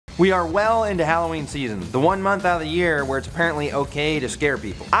We are well into Halloween season, the 1 month out of the year where it's apparently okay to scare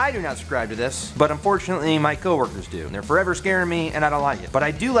people. I do not subscribe to this, but unfortunately my coworkers do. They're forever scaring me and I don't like it. But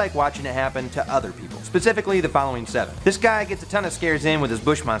I do like watching it happen to other people, specifically the following 7. This guy gets a ton of scares in with his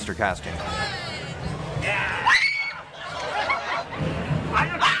bush monster costume.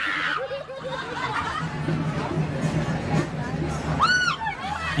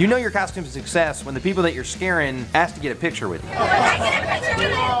 You know your costume's a success when the people that you're scaring ask to get a picture with you.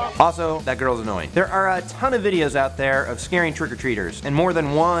 Also, that girl's annoying. There are a ton of videos out there of scaring trick-or-treaters, and more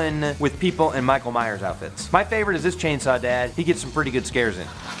than one with people in Michael Myers outfits. My favorite is this Chainsaw Dad. He gets some pretty good scares in.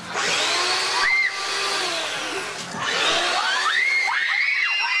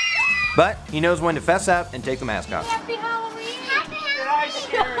 But he knows when to fess up and take the mask off. Happy Halloween! Happy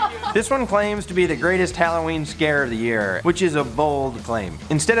Halloween! This one claims to be the greatest Halloween scare of the year, which is a bold claim.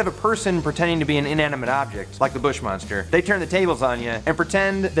 Instead of a person pretending to be an inanimate object, like the bush monster, they turn the tables on you and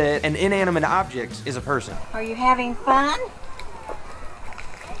pretend that an inanimate object is a person. Are you having fun?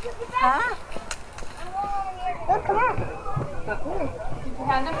 Huh? Look, come on.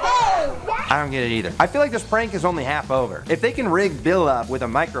 I don't get it either. I feel like this prank is only half over. If they can rig Bill up with a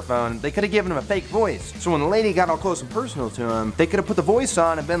microphone, they could have given him a fake voice. So when the lady got all close and personal to him, they could have put the voice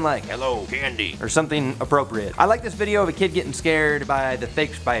on and been like, "Hello, Candy," or something appropriate. I like this video of a kid getting scared by the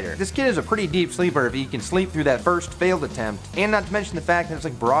fake spider. This kid is a pretty deep sleeper if he can sleep through that first failed attempt, and not to mention the fact that it's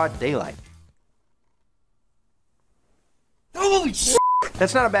like broad daylight. Holy shit!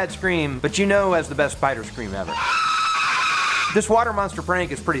 That's not a bad scream, but you know as the best spider scream ever. This water monster prank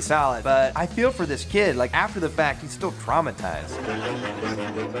is pretty solid, but I feel for this kid, like after the fact, he's still traumatized.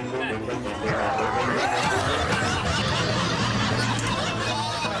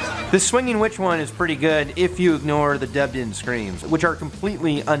 This swinging witch one is pretty good if you ignore the dubbed in screams, which are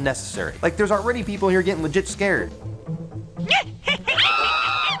completely unnecessary. Like there's already people here getting legit scared.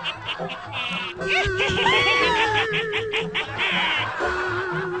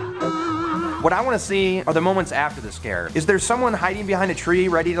 What I want to see are the moments after the scare. Is there someone hiding behind a tree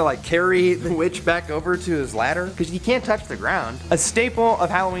ready to like carry the witch back over to his ladder? Because he can't touch the ground. A staple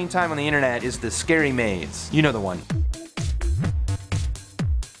of Halloween time on the internet is the scary maze. You know the one.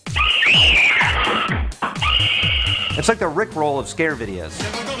 It's like the Rickroll of scare videos.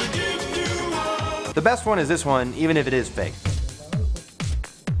 The best one is this one, even if it is fake.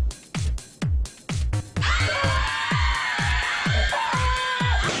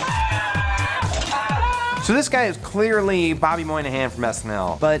 So this guy is clearly Bobby Moynihan from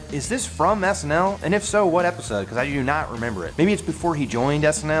SNL, but is this from SNL? And if so, what episode? Because I do not remember it. Maybe it's before he joined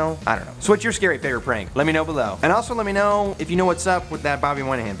SNL? I don't know. So what's your scary favorite prank? Let me know below. And also let me know if you know what's up with that Bobby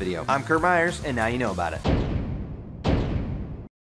Moynihan video. I'm Kurt Myers, and now you know about it.